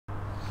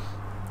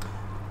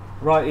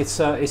Right,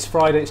 it's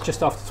Friday. It's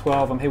just after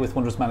 12. I'm here with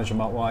Wanderers manager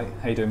Mark White.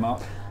 How you doing,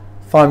 Mark?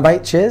 Fine,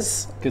 mate.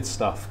 Cheers. Good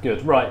stuff.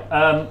 Good. Right.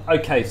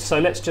 Okay. So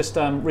let's just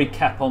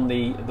recap on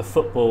the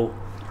football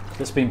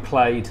that's been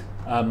played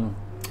over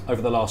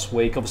the last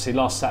week. Obviously,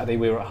 last Saturday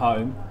we were at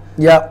home.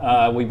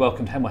 Yeah. We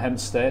welcomed Hemel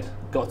Hempstead.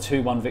 Got a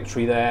 2-1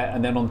 victory there,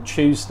 and then on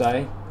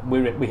Tuesday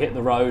we hit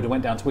the road and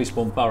went down to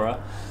Eastbourne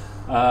Borough,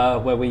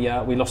 where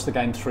we lost the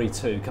game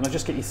 3-2. Can I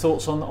just get your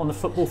thoughts on the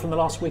football from the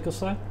last week or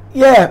so?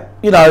 Yeah,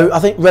 I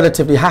think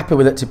relatively happy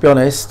with it, to be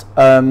honest.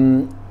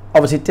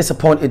 Obviously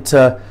disappointed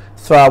to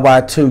throw away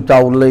a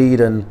 2-goal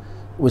lead and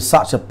with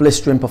such a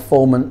blistering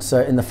performance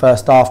in the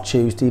first half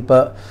Tuesday.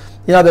 But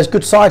there's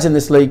good sides in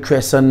this league,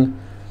 Chris, and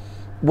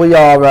we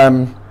are,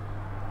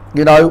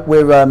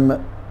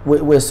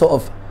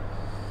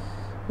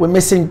 we're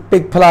missing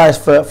big players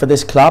for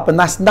this club, and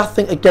that's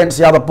nothing against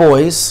the other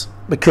boys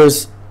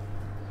because,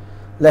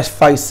 let's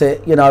face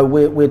it,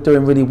 we're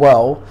doing really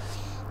well.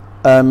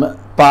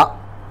 But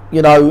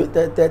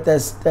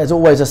there's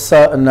always a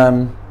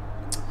certain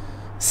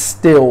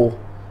steel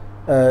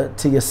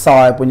to your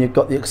side when you've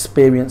got the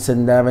experience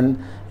in there, and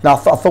I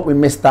thought we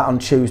missed that on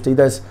Tuesday.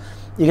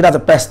 You can have the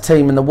best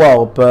team in the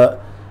world,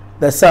 but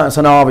there's certain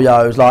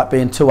scenarios like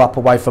being 2 up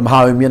away from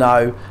home,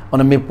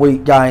 on a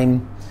midweek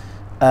game,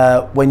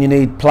 when you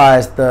need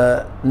players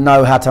that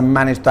know how to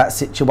manage that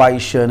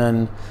situation.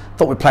 And I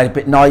thought we played a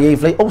bit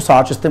naively. Also,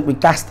 I just think we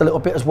gassed a little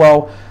bit as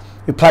well.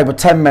 We played with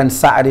 10 men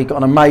Saturday, got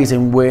an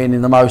amazing win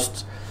in the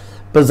most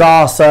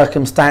bizarre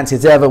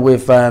circumstances ever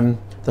with the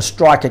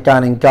striker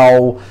going in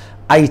goal,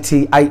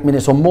 88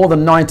 minutes or more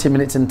than 90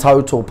 minutes in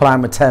total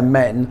playing with 10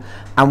 men,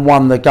 and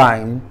won the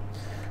game.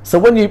 So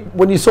when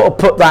you sort of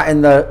put that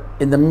in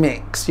the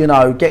mix,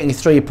 getting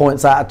 3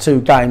 points out of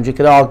 2 games, you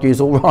could argue is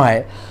all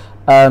right.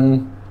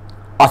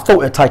 I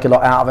thought it'd take a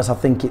lot out of us. I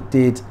think it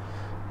did.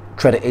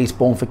 Credit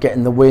Eastbourne for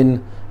getting the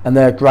win, and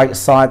they're a great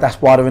side. That's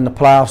why they're in the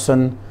playoffs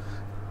and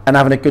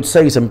having a good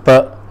season.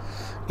 But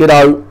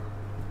we'll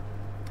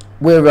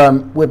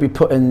be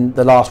putting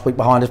the last week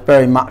behind us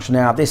very much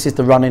now. This is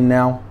the run-in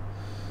now.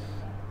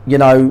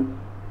 So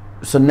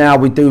now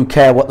we do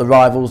care what the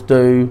rivals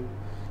do.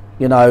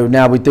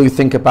 Now we do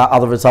think about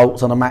other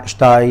results on a match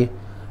day.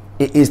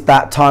 It is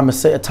that time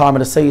of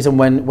the season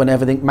when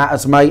everything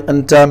matters, mate.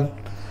 And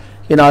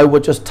we'll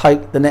just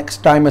take the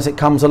next game as it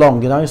comes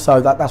along. So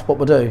that's what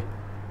we'll do.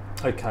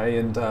 Okay,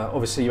 and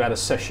obviously you had a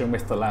session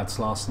with the lads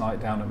last night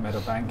down at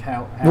Meadowbank.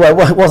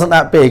 Well, it wasn't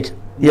that big.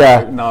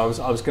 Yeah. No,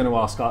 I was going to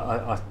ask.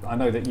 I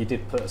know that you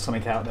did put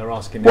something out there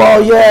asking.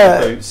 Well, yeah.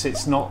 Boots.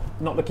 It's not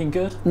looking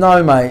good.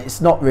 No, mate,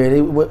 it's not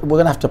really. We're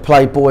going to have to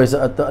play boys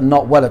that are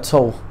not well at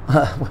all.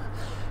 Got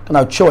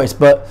no choice,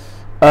 but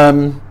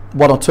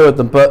one or two of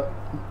them. But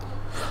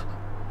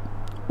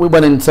we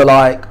went into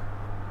like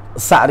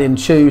Saturday and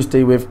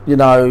Tuesday with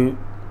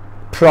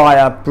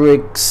Pryor,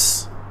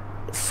 Briggs,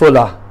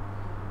 Fuller,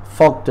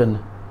 Fogden,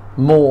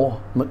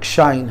 Moore,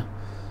 McShane.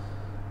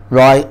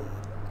 Right.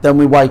 Then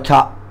we wake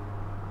up.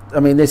 I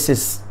mean, this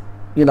is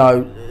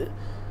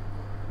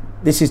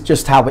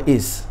just how it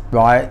is,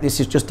 right?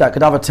 This is just that.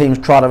 Could other teams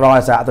try to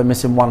rise out of them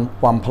missing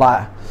one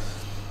player?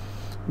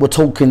 We're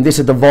talking. This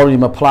is the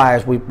volume of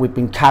players we've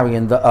been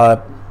carrying that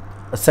are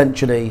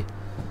essentially,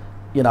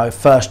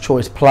 first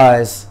choice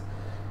players.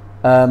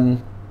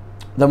 Then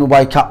we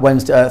wake up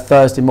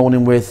Thursday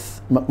morning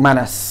with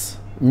McManus,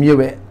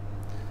 Mewett,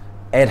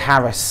 Ed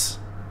Harris,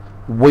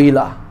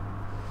 Wheeler.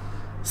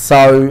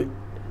 So.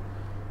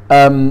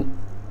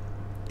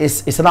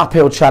 It's an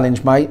uphill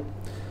challenge, mate,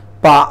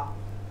 but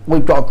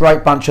we've got a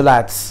great bunch of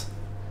lads.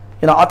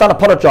 I don't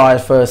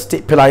apologise for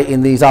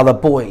stipulating these other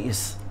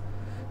boys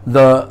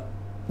that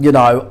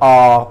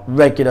are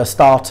regular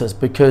starters,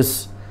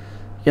 because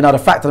the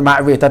fact of the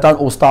matter is they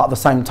don't all start at the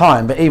same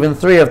time. But even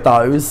 3 of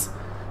those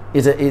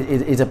is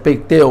a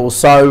big deal.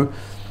 So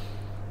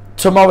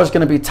tomorrow's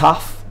going to be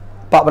tough,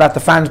 but we'll have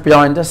the fans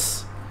behind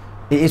us.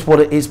 It is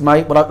what it is,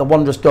 mate. Without the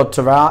Wanderers God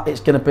to out,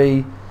 it's going to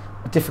be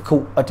a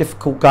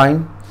difficult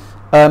game.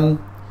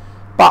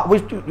 But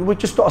we've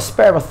just got to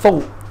spare a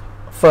thought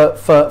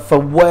for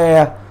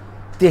where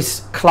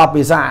this club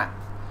is at.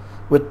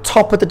 We're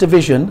top of the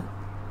division,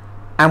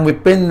 and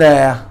we've been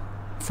there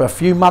for a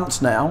few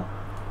months now,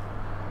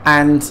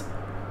 and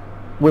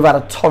we've had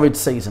a torrid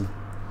season.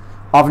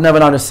 I've never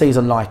known a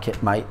season like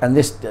it, mate. And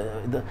this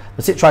the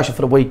situation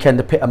for the weekend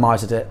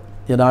epitomises it,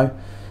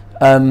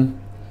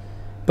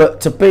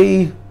 But to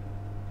be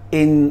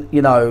in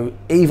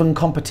even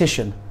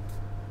competition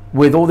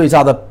with all these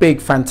other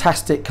big,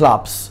 fantastic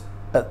clubs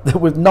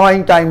with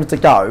 9 games to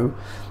go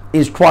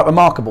is quite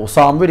remarkable.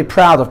 So I'm really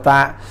proud of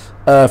that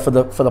for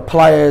the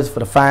players,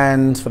 for the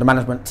fans, for the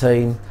management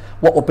team.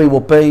 What will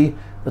be.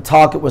 The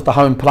target was the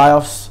home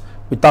playoffs.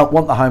 We don't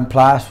want the home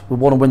playoffs. We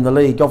want to win the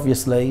league,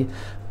 obviously.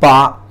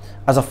 But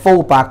as a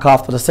fallback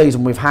after the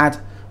season we've had,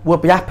 we'll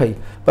be happy.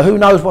 But who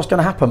knows what's going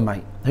to happen,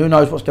 mate? Who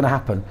knows what's going to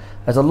happen?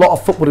 There's a lot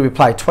of football to be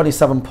played,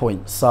 27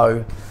 points.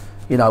 So,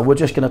 we're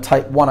just going to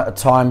take one at a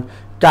time.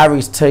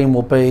 Gary's team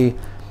will be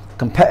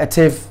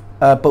competitive,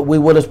 but we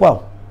will as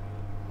well.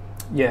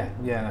 Yeah,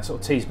 that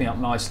sort of tees me up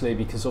nicely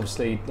because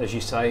obviously, as you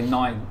say,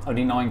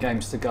 only 9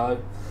 games to go.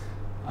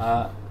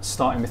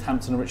 Starting with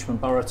Hampton and Richmond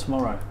Borough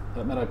tomorrow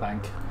at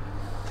Meadowbank.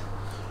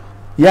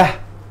 Yeah,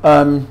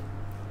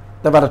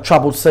 they've had a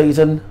troubled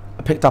season.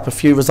 I picked up a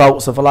few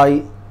results of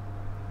late.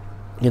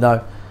 You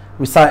know,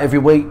 we say it every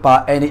week,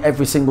 but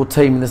every single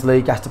team in this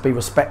league has to be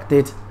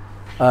respected.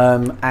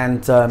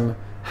 And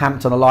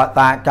Hampton are like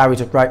that.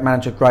 Gary's a great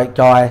manager, great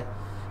guy,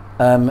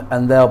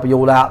 and they'll be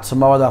all out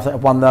tomorrow. I think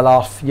they've won their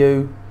last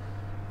few.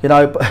 You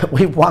know, but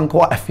we've won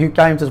quite a few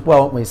games as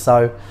well, haven't we?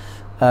 So,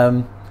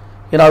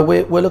 you know,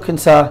 we're looking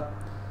to,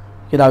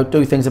 you know,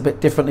 do things a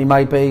bit differently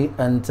maybe,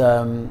 and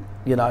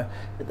you know,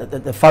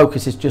 the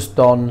focus is just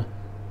on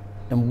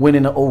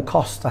winning at all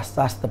costs.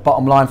 That's the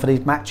bottom line for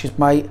these matches,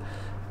 mate.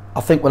 I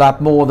think we'll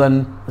have more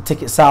than the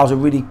ticket sales are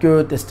really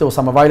good. There's still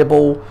some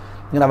available.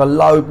 We're gonna have a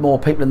load more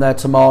people in there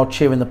tomorrow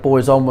cheering the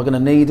boys on. We're gonna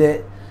need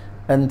it,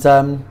 and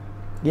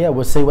yeah,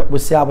 we'll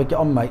see how we get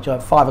on, mate.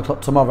 At 5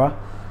 o'clock tomorrow,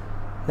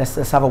 let's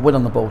have a win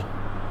on the board.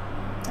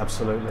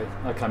 Absolutely.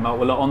 Okay, Mark.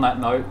 Well, on that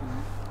note,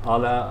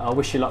 I'll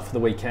wish you luck for the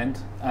weekend,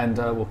 and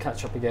we'll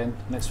catch up again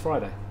next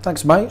Friday.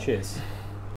 Thanks, mate. Cheers.